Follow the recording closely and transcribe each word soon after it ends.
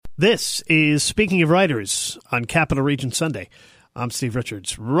This is Speaking of Writers on Capital Region Sunday. I'm Steve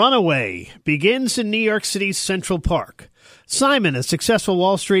Richards. Runaway begins in New York City's Central Park. Simon, a successful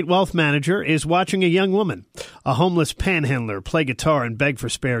Wall Street wealth manager, is watching a young woman, a homeless panhandler, play guitar and beg for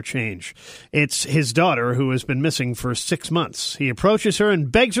spare change. It's his daughter, who has been missing for 6 months. He approaches her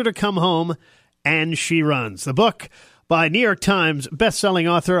and begs her to come home, and she runs. The book by New York Times bestselling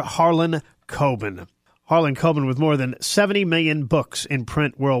author Harlan Coben. Harlan Coben, with more than 70 million books in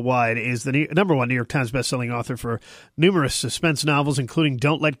print worldwide, is the number one New York Times bestselling author for numerous suspense novels, including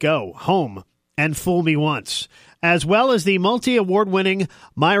Don't Let Go, Home, and Fool Me Once, as well as the multi-award-winning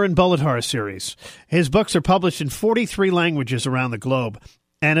Myron Bullitar series. His books are published in 43 languages around the globe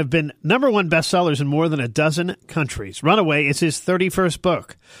and have been number one bestsellers in more than a dozen countries. Runaway is his 31st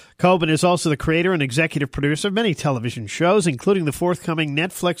book. Coben is also the creator and executive producer of many television shows, including the forthcoming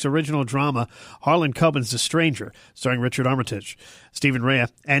Netflix original drama Harlan Coben's The Stranger, starring Richard Armitage, Stephen Rea,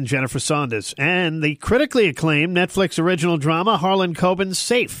 and Jennifer Saunders, and the critically acclaimed Netflix original drama Harlan Coben's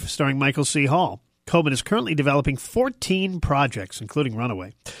Safe, starring Michael C. Hall. Coben is currently developing 14 projects, including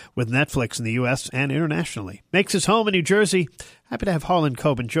Runaway, with Netflix in the U.S. and internationally. Makes his home in New Jersey. Happy to have Harlan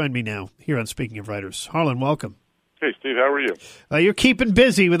Coben join me now here on Speaking of Writers. Harlan, welcome. Hey, Steve, how are you? You're keeping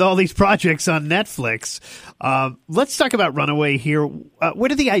busy with all these projects on Netflix. Let's talk about Runaway here. Where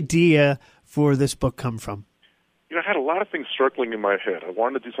did the idea for this book come from? You know, I had a lot of things circling in my head. I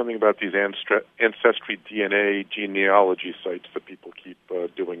wanted to do something about these ancestry DNA genealogy sites that people keep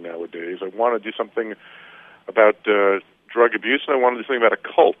doing nowadays. I wanted to do something about drug abuse, and I wanted to do something about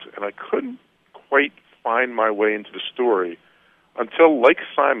a cult. And I couldn't quite find my way into the story until, like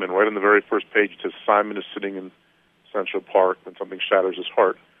Simon, right on the very first page, it says Simon is sitting in Central Park when something shatters his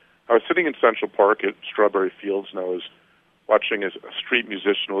heart. I was sitting in Central Park at Strawberry Fields, and I was watching as a street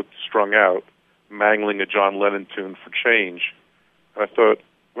musician who looked strung out, mangling a John Lennon tune for change. And I thought,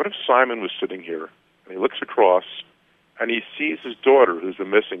 what if Simon was sitting here, and he looks across, and he sees his daughter, who's been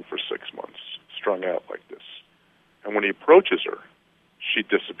missing for 6 months, strung out like this. And when he approaches her, she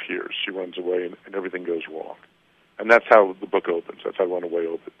disappears. She runs away, and everything goes wrong. And that's how the book opens. That's how Runaway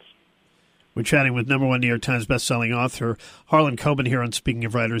opens. We're chatting with number one New York Times bestselling author Harlan Coben here on Speaking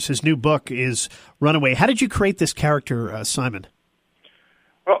of Writers. His new book is Runaway. How did you create this character, Simon?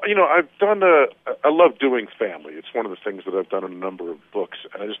 Well, you know, I love doing family. It's one of the things that I've done in a number of books,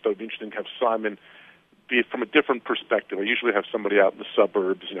 and I just thought it would be interesting to have Simon be it from a different perspective. I usually have somebody out in the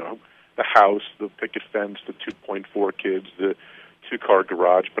suburbs, you know, the house, the picket fence, the 2.4 kids, the two-car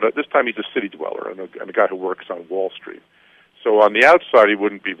garage, but this time he's a city dweller and a guy who works on Wall Street. So on the outside, he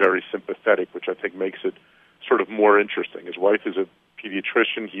wouldn't be very sympathetic, which I think makes it sort of more interesting. His wife is a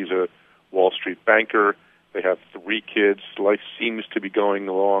pediatrician. He's a Wall Street banker. They have 3 kids. Life seems to be going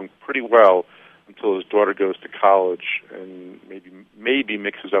along pretty well until his daughter goes to college and maybe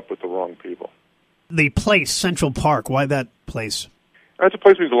mixes up with the wrong people. The place, Central Park, why that place? That's a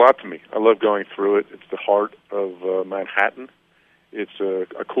place that means a lot to me. I love going through it. It's the heart of Manhattan. It's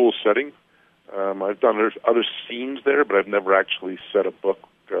a cool setting. I've done other scenes there, but I've never actually set a book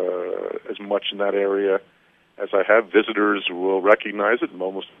as much in that area as I have. Visitors will recognize it.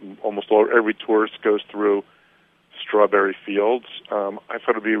 Every tourist goes through Strawberry Fields. I thought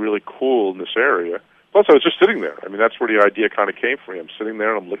it'd be really cool in this area. Plus, I was just sitting there. I mean, that's where the idea kind of came from. I'm sitting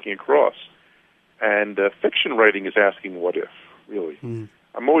there and I'm looking across. And fiction writing is asking what if, really. Mm.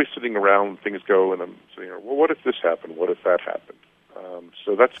 I'm always sitting around when things go, and I'm sitting there, well, what if this happened? What if that happened?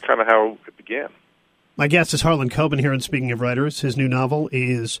 So that's kind of how it began. My guest is Harlan Coben here, and Speaking of Writers, his new novel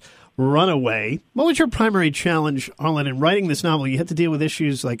is Runaway. What was your primary challenge, Harlan, in writing this novel? You had to deal with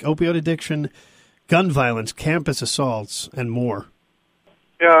issues like opioid addiction, gun violence, campus assaults, and more.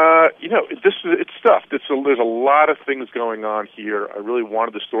 You know, it's tough. There's a lot of things going on here. I really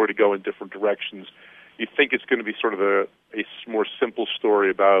wanted the story to go in different directions. You think it's going to be sort of a more simple story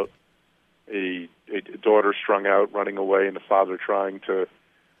about a daughter strung out, running away, and the father trying to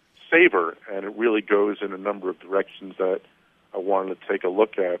save her, and it really goes in a number of directions that I wanted to take a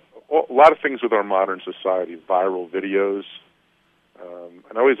look at. A lot of things with our modern society, viral videos, and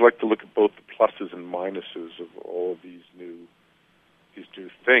I always like to look at both the pluses and minuses of all of these new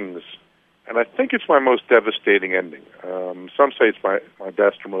things, and I think it's my most devastating ending. Some say it's my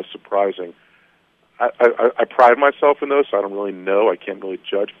best or most surprising. I pride myself in those, so I don't really know. I can't really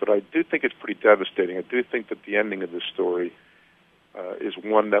judge, but I do think it's pretty devastating. I do think that the ending of this story is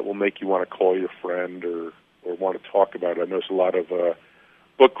one that will make you want to call your friend or want to talk about it. I notice a lot of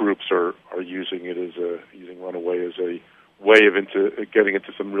book groups are using it using Runaway as a way of getting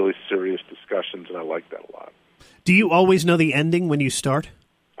into some really serious discussions, and I like that a lot. Do you always know the ending when you start?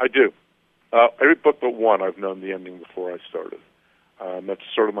 I do. Every book but one, I've known the ending before I started. That's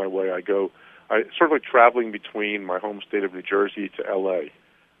sort of my way. I sort of like traveling between my home state of New Jersey to L.A.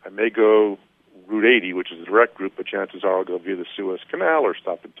 I may go Route 80, which is a direct route, but chances are I'll go via the Suez Canal or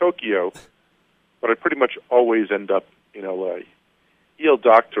stop in Tokyo. But I pretty much always end up in L.A. E.L.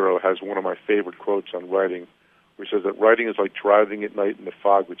 Doctorow has one of my favorite quotes on writing, where he says that writing is like driving at night in the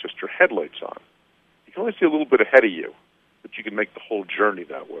fog with just your headlights on. You can only see a little bit ahead of you, but you can make the whole journey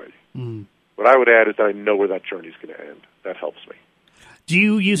that way. Mm. What I would add is that I know where that journey is going to end. That helps me. Do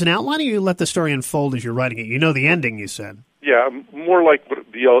you use an outline, or you let the story unfold as you're writing it? You know the ending, you said. Yeah, more like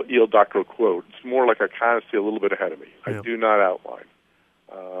the E.L. Doctorow quote. It's more like I kind of see a little bit ahead of me. Yeah. I do not outline.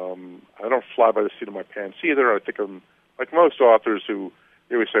 I don't fly by the seat of my pants either. I think I'm like most authors who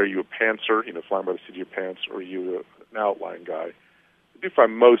they always say, are you a pantser, flying by the seat of your pants, or are you an outline guy? I do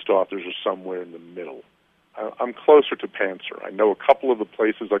find most authors are somewhere in the middle. I'm closer to pantser. I know a couple of the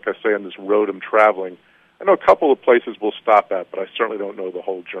places, like I say, on this road I'm traveling. I know a couple of places we'll stop at, but I certainly don't know the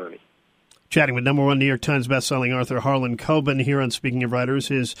whole journey. Chatting with #1 New York Times bestselling author Harlan Coben here on Speaking of Writers.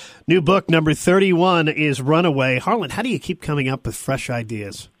 His new book, number 31, is Runaway. Harlan, how do you keep coming up with fresh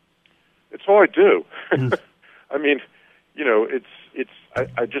ideas? It's all I do. I mean,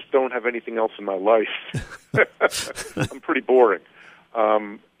 I just don't have anything else in my life. I'm pretty boring.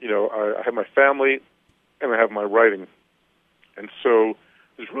 I have my family and I have my writing. And so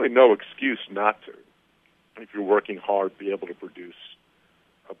there's really no excuse not to. If you're working hard, be able to produce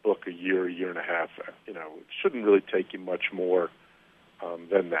a book a year and a half. It shouldn't really take you much more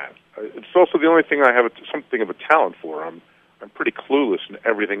than that. It's also the only thing I have something of a talent for. I'm pretty clueless in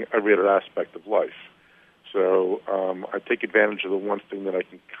every other aspect of life. So I take advantage of the one thing that I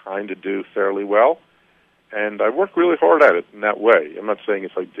can kind of do fairly well, and I work really hard at it in that way. I'm not saying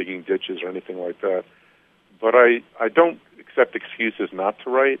it's like digging ditches or anything like that, but I don't accept excuses not to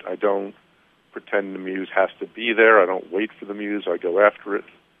write. I don't pretend the muse has to be there. I don't wait for the muse. I go after it.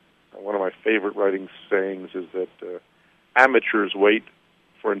 One of my favorite writing sayings is that amateurs wait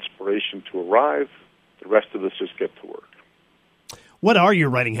for inspiration to arrive. The rest of us just get to work. What are your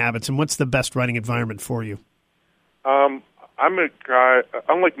writing habits, and what's the best writing environment for you? I'm a guy,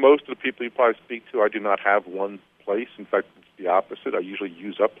 unlike most of the people you probably speak to, I do not have one place. In fact, it's the opposite. I usually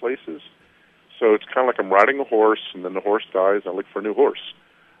use up places. So it's kind of like I'm riding a horse, and then the horse dies, and I look for a new horse.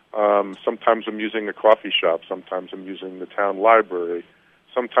 Sometimes I'm using a coffee shop. Sometimes I'm using the town library.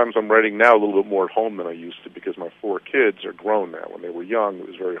 Sometimes I'm writing now a little bit more at home than I used to because my 4 kids are grown now. When they were young, it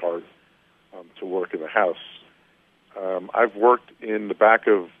was very hard to work in the house. I've worked in the back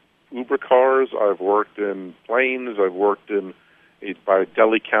of Uber cars. I've worked in planes. I've worked by a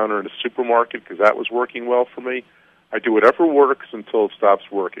deli counter in a supermarket because that was working well for me. I do whatever works until it stops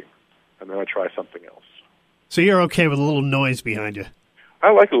working, and then I try something else. So you're okay with a little noise behind you?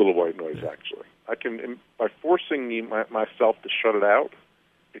 I like a little white noise, actually. I can, by forcing myself to shut it out,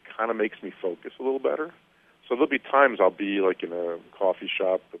 it kind of makes me focus a little better. So there'll be times I'll be like in a coffee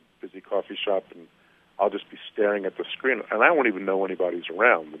shop, a busy coffee shop, and I'll just be staring at the screen, and I won't even know anybody's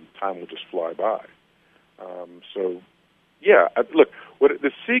around, and time will just fly by. Look,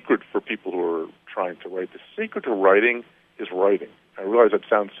 the secret for people who are trying to write, the secret to writing is writing. I realize that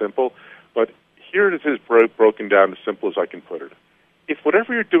sounds simple, but here it is broken down as simple as I can put it. If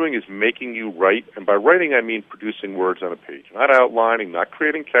whatever you're doing is making you write, and by writing I mean producing words on a page, not outlining, not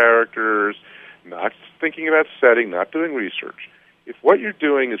creating characters, not thinking about setting, not doing research. If what you're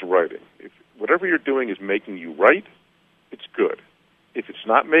doing is writing, if whatever you're doing is making you write, it's good. If it's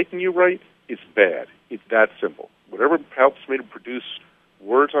not making you write, it's bad. It's that simple. Whatever helps me to produce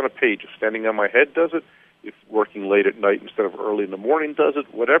words on a page, if standing on my head does it, if working late at night instead of early in the morning does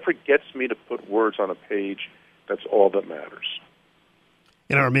it, whatever gets me to put words on a page, that's all that matters.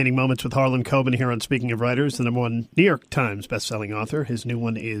 In our remaining moments with Harlan Coben here on Speaking of Writers, the #1 New York Times bestselling author. His new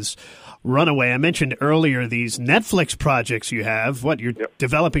one is Runaway. I mentioned earlier these Netflix projects you have. You're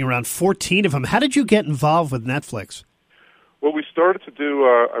developing around 14 of them. How did you get involved with Netflix? Well, we started to do,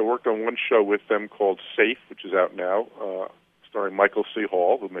 I worked on one show with them called Safe, which is out now, starring Michael C.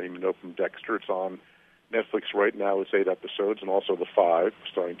 Hall, who many of you know from Dexter. It's on Netflix right now. It's 8 episodes, and also The Five,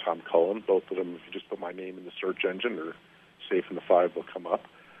 starring Tom Cullen. Both of them, if you just put my name in the search engine, or Safe and The Five will come up.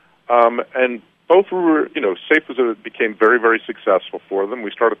 And both were, Safe became very, very successful for them.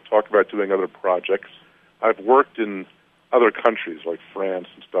 We started to talk about doing other projects. I've worked in other countries like France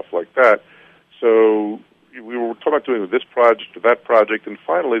and stuff like that. So we were talking about doing this project or that project, and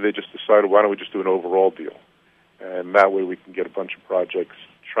finally they just decided, why don't we just do an overall deal? And that way we can get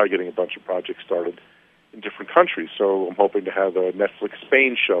try getting a bunch of projects started in different countries. So I'm hoping to have a Netflix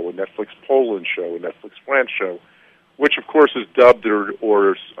Spain show, a Netflix Poland show, a Netflix France show, which of course is dubbed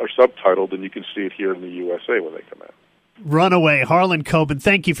or subtitled, and you can see it here in the USA when they come out. Runaway, Harlan Coben.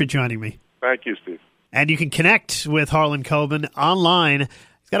 Thank you for joining me. Thank you, Steve. And you can connect with Harlan Coben online.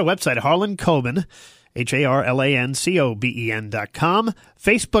 He's got a website, Harlan Coben, HarlanCoben.com,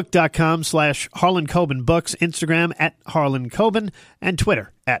 Facebook.com/Harlan Coben Books, Instagram @Harlan Coben, and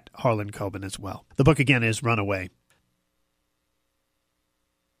Twitter @Harlan Coben as well. The book again is Runaway.